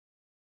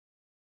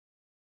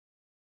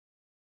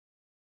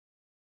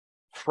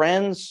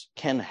 Friends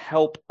can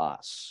help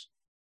us.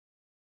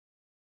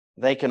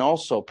 They can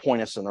also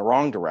point us in the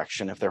wrong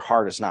direction if their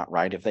heart is not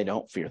right, if they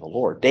don't fear the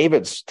Lord.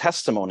 David's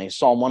testimony,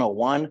 Psalm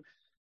 101,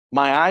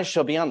 my eyes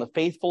shall be on the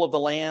faithful of the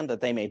land, that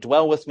they may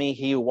dwell with me.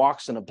 He who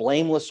walks in a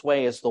blameless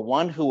way is the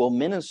one who will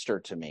minister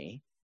to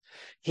me.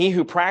 He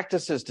who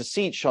practices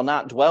deceit shall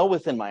not dwell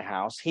within my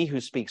house. He who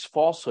speaks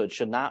falsehood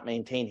should not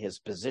maintain his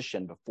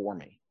position before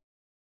me.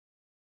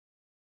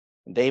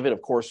 David,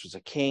 of course, was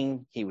a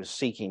king. He was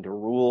seeking to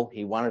rule.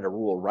 He wanted to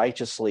rule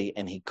righteously,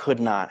 and he could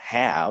not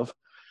have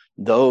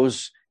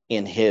those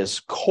in his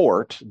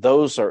court,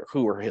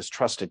 who were his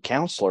trusted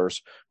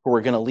counselors, who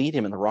were going to lead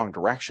him in the wrong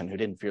direction, who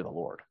didn't fear the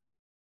Lord.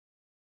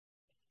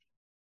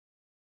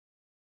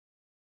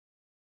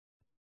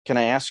 Can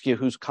I ask you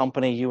whose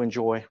company you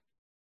enjoy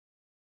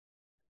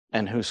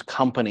and whose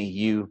company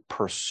you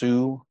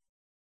pursue?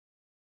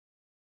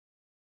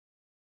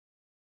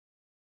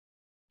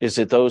 Is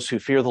it those who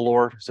fear the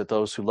Lord? Is it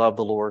those who love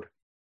the Lord?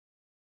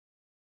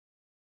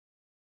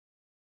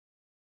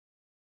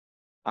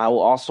 I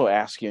will also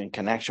ask you in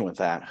connection with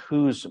that,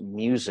 whose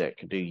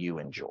music do you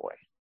enjoy?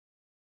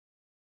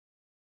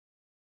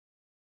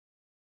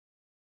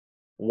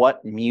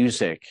 What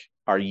music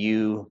are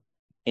you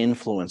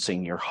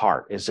influencing your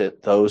heart? Is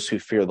it those who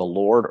fear the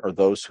Lord or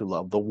those who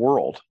love the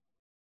world?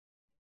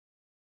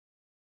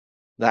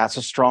 That's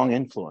a strong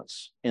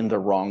influence in the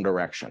wrong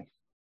direction.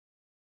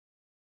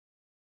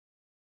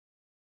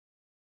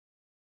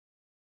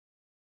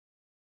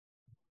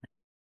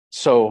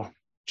 So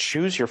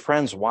choose your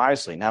friends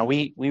wisely. Now,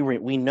 we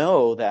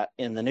know that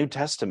in the New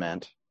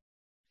Testament,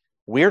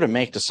 we're to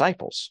make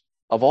disciples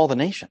of all the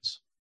nations.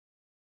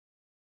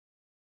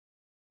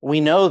 We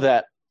know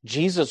that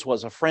Jesus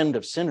was a friend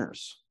of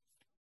sinners.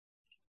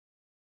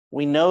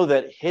 We know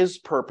that his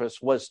purpose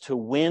was to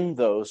win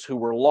those who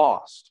were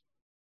lost.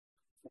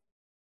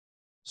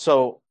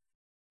 So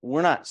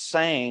we're not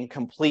saying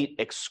complete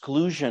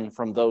exclusion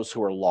from those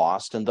who are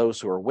lost and those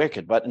who are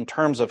wicked, but in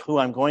terms of who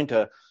I'm going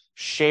to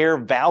share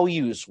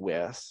values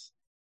with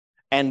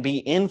and be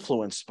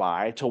influenced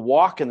by to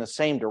walk in the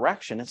same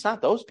direction, it's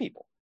not those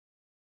people.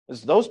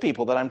 It's those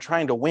people that I'm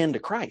trying to win to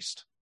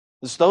Christ.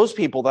 It's those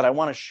people that I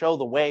want to show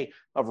the way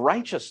of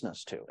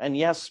righteousness to. And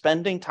yes,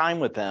 spending time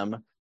with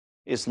them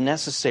is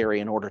necessary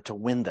in order to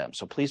win them.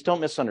 So please don't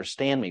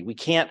misunderstand me. We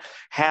can't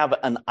have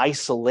an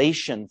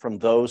isolation from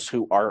those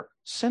who are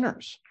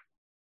sinners.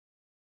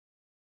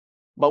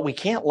 but we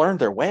can't learn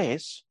their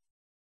ways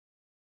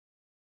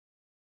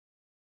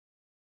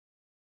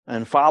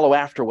and follow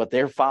after what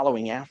they're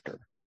following after.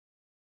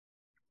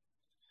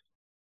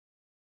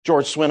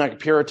 George Swinnock,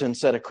 Puritan,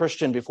 said, "A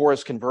Christian before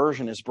his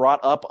conversion is brought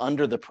up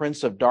under the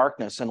prince of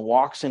darkness and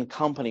walks in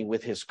company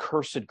with his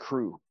cursed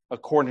crew,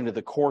 according to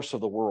the course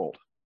of the world.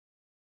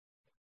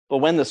 But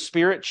when the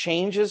Spirit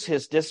changes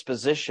his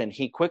disposition,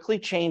 he quickly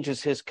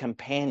changes his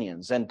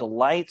companions and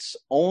delights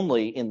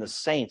only in the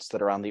saints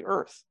that are on the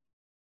earth.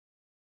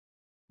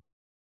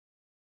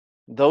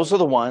 Those are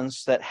the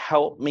ones that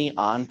help me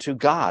on to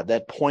God,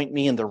 that point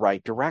me in the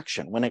right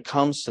direction. When it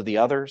comes to the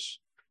others,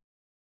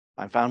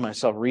 I found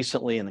myself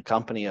recently in the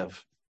company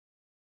of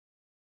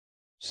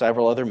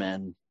several other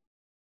men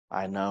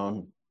I've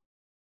known.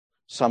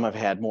 Some I've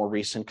had more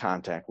recent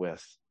contact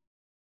with.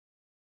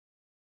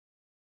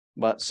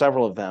 But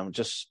several of them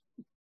just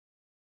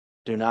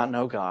do not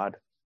know God,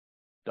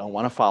 don't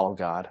want to follow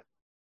God.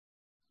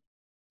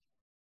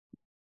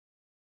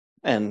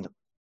 And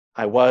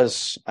I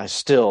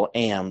still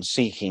am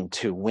seeking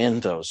to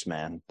win those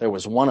men. There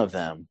was one of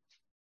them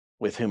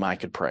with whom I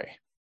could pray.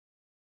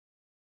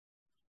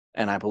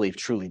 And I believe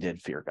truly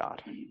did fear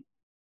God.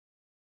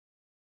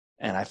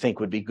 And I think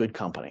would be good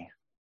company.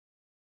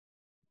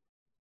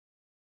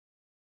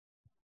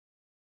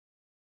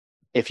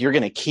 If you're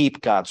going to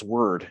keep God's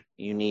word,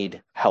 you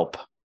need help.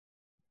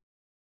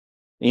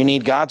 You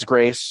need God's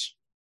grace.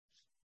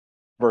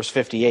 Verse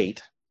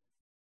 58.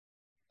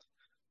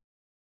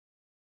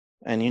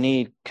 And you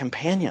need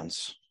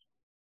companions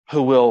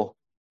who will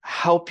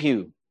help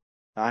you.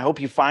 I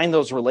hope you find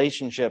those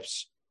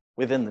relationships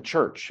within the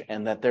church,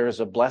 and that there is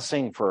a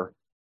blessing for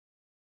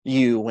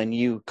you when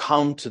you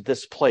come to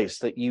this place,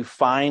 that you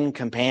find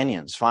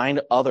companions,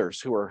 find others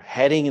who are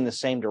heading in the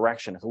same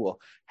direction, who will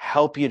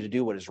help you to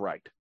do what is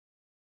right.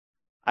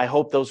 I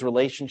hope those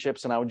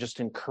relationships, and I would just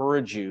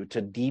encourage you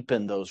to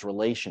deepen those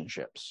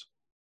relationships.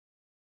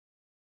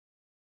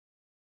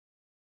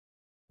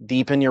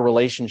 Deepen your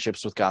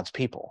relationships with God's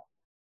people.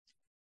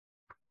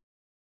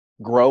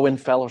 Grow in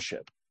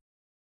fellowship.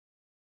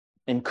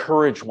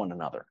 Encourage one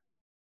another.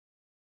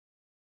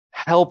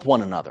 Help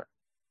one another.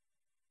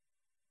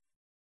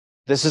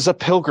 This is a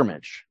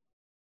pilgrimage.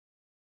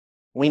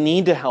 We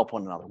need to help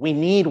one another. We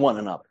need one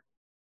another.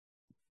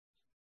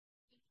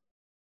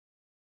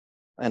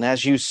 And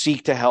as you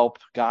seek to help,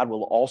 God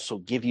will also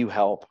give you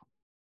help.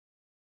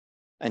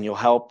 And you'll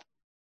help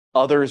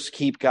others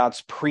keep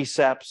God's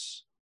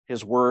precepts,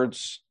 his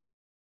words,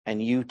 and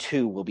you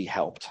too will be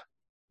helped.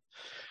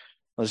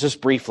 Let's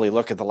just briefly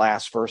look at the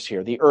last verse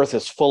here. The earth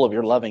is full of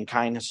your loving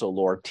kindness, O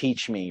Lord.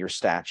 Teach me your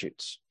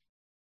statutes.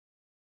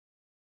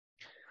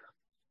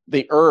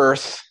 The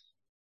earth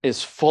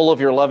is full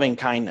of your loving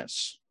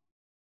kindness,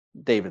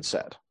 David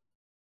said.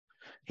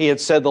 He had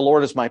said, the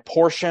Lord is my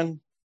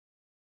portion.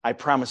 I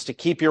promise to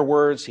keep your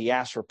words. He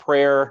asked for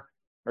prayer,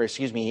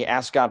 he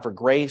asked God for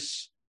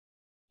grace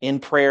in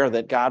prayer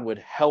that God would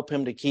help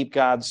him to keep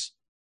God's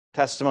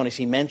testimonies.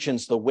 He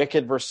mentions the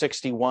wicked, verse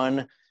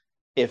 61.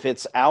 If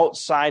it's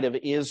outside of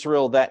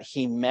Israel that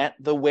he met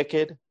the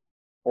wicked,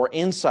 or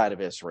inside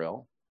of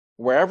Israel,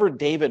 wherever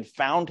David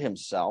found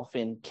himself,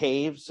 in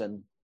caves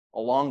and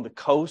along the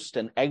coast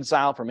and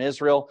exile from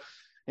Israel,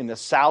 in the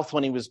south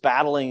when he was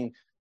battling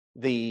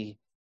the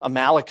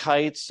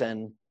Amalekites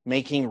and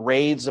making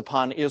raids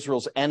upon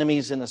Israel's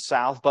enemies in the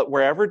south. But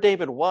wherever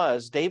David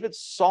was, David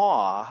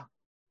saw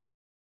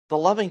the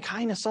loving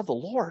kindness of the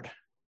Lord.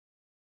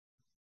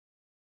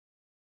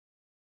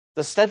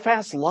 The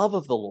steadfast love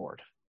of the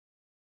Lord.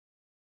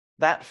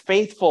 That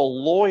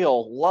faithful,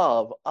 loyal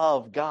love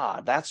of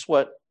God. That's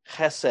what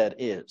chesed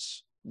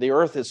is. The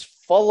earth is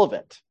full of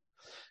it.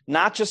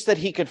 Not just that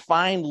he could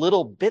find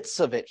little bits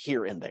of it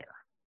here and there,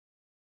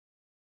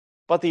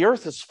 but the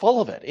earth is full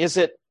of it. Is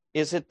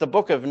it the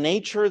book of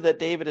nature that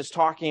David is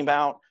talking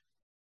about?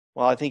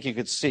 Well, I think you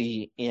could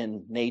see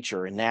in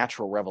nature, in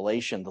natural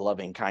revelation, the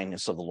loving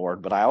kindness of the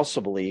Lord. But I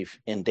also believe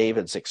in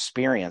David's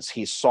experience,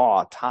 he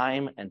saw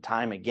time and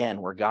time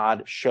again where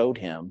God showed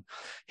him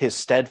his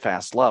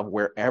steadfast love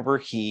wherever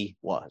he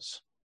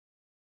was,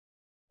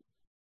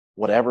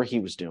 whatever he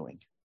was doing.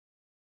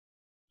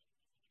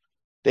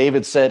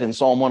 David said in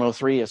Psalm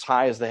 103, as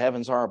high as the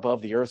heavens are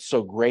above the earth,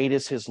 so great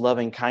is his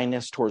loving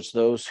kindness towards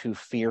those who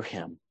fear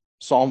him.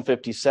 Psalm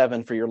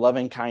 57, for your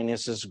loving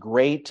kindness is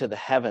great to the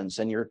heavens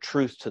and your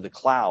truth to the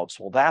clouds.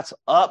 Well, that's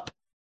up.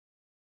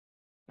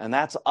 And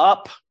that's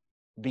up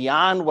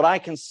beyond what I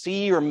can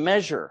see or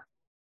measure.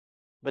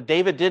 But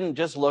David didn't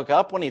just look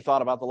up when he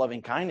thought about the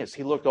loving kindness.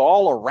 He looked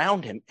all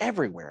around him,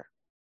 everywhere.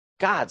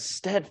 God's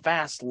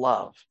steadfast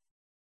love.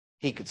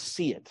 He could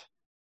see it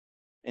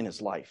in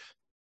his life.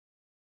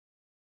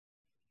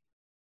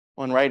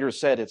 One writer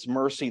said, it's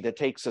mercy that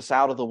takes us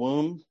out of the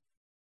womb,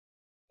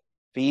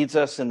 feeds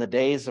us in the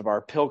days of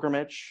our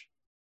pilgrimage,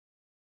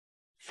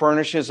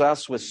 furnishes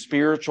us with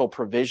spiritual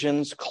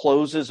provisions,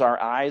 closes our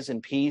eyes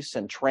in peace,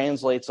 and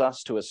translates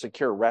us to a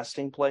secure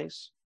resting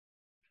place.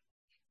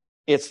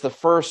 It's the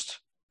first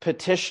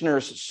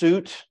petitioner's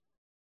suit,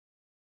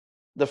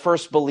 the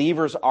first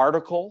believer's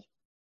article,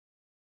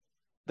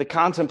 The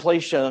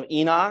contemplation of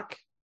Enoch,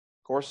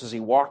 of course, as he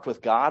walked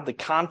with God, the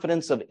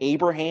confidence of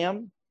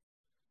Abraham,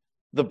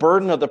 the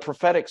burden of the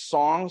prophetic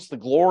songs, the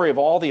glory of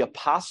all the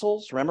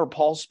apostles. Remember,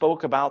 Paul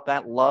spoke about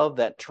that love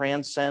that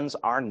transcends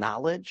our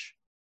knowledge.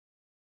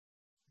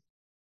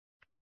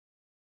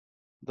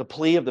 The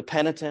plea of the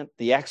penitent,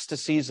 the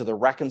ecstasies of the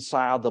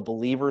reconciled, the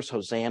believers,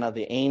 Hosanna,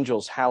 the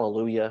angels,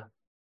 hallelujah.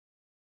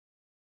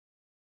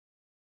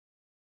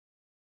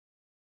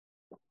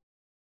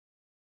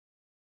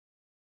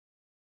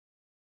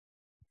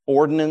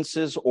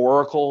 Ordinances,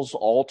 oracles,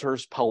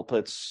 altars,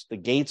 pulpits, the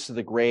gates of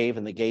the grave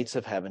and the gates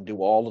of heaven do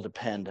all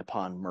depend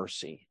upon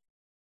mercy.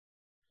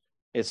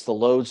 It's the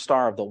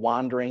lodestar of the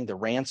wandering, the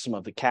ransom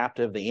of the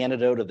captive, the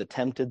antidote of the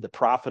tempted, the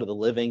prophet of the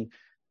living,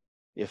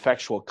 the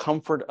effectual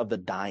comfort of the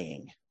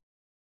dying.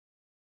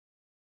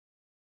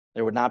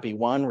 There would not be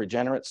one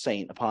regenerate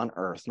saint upon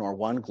earth, nor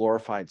one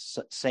glorified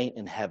saint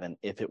in heaven,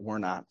 if it were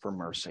not for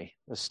mercy,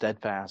 the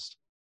steadfast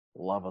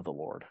love of the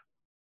Lord.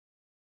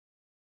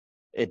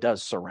 It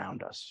does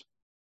surround us.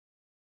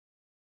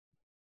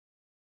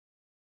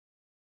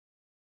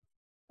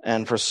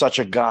 And for such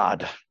a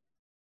God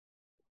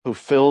who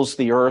fills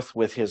the earth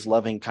with his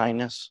loving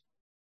kindness,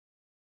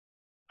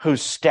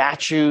 whose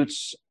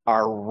statutes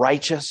are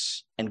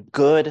righteous and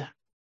good,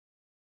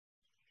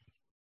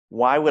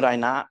 why would I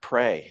not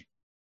pray?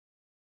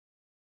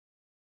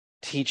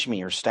 Teach me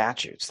your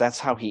statutes. That's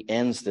how he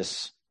ends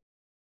this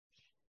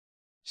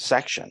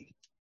section.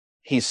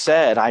 He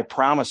said, I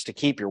promise to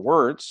keep your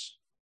words.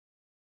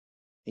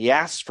 He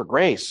asks for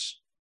grace.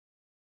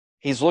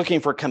 He's looking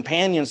for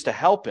companions to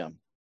help him.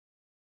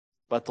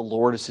 But the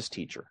Lord is his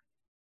teacher.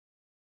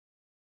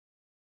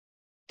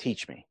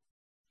 Teach me.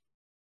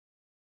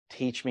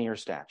 Teach me your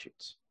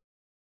statutes.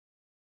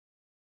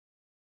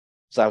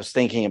 As I was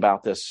thinking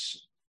about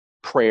this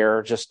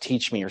prayer, just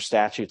teach me your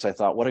statutes, I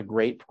thought, what a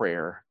great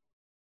prayer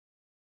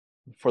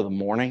for the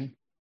morning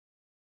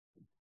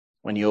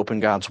when you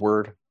open God's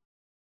word.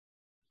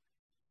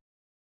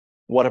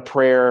 What a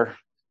prayer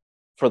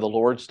for the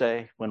Lord's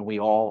Day when we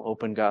all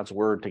open God's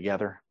word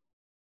together.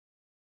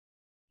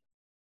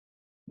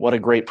 What a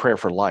great prayer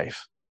for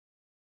life.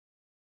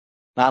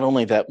 Not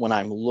only that when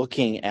I'm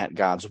looking at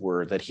God's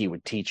word that he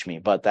would teach me,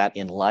 but that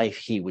in life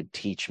he would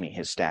teach me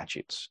his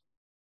statutes.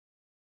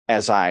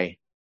 As I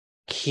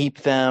keep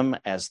them,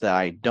 as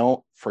I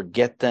don't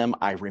forget them,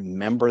 I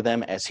remember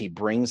them as he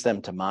brings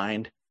them to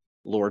mind.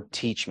 Lord,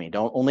 teach me.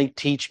 Don't only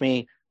teach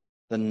me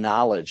the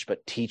knowledge,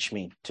 but teach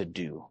me to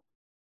do.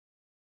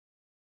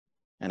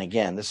 And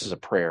again, this is a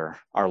prayer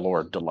our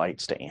Lord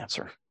delights to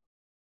answer.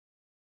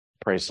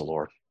 Praise the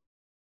Lord.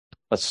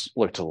 Let's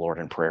look to the Lord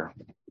in prayer.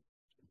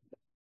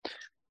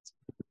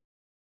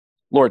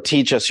 Lord,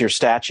 teach us your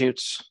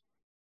statutes.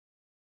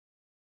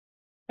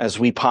 As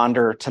we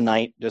ponder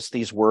tonight, just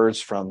these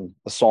words from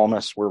the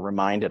psalmist, we're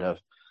reminded of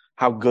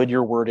how good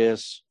your word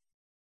is,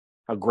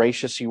 how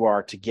gracious you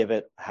are to give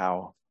it,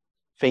 how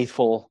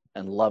faithful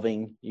and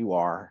loving you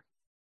are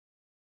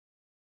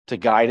to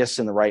guide us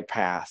in the right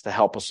path, to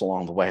help us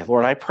along the way.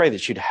 Lord, I pray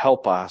that you'd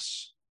help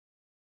us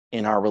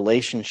in our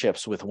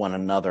relationships with one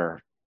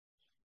another,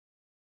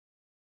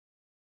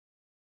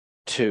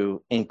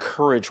 to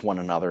encourage one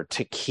another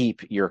to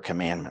keep your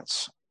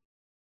commandments.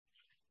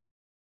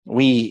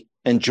 We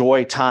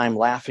enjoy time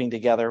laughing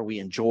together. We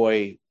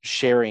enjoy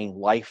sharing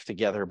life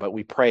together, but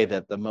we pray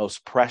that the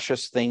most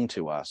precious thing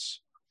to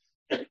us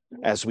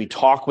as we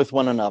talk with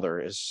one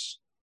another is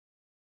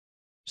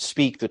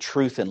speak the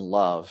truth in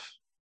love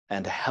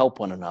and to help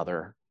one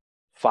another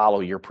follow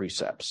your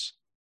precepts,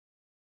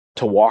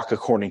 to walk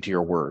according to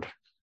your word,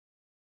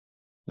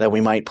 that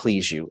we might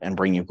please you and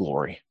bring you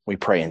glory. We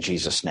pray in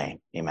Jesus' name.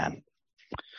 Amen.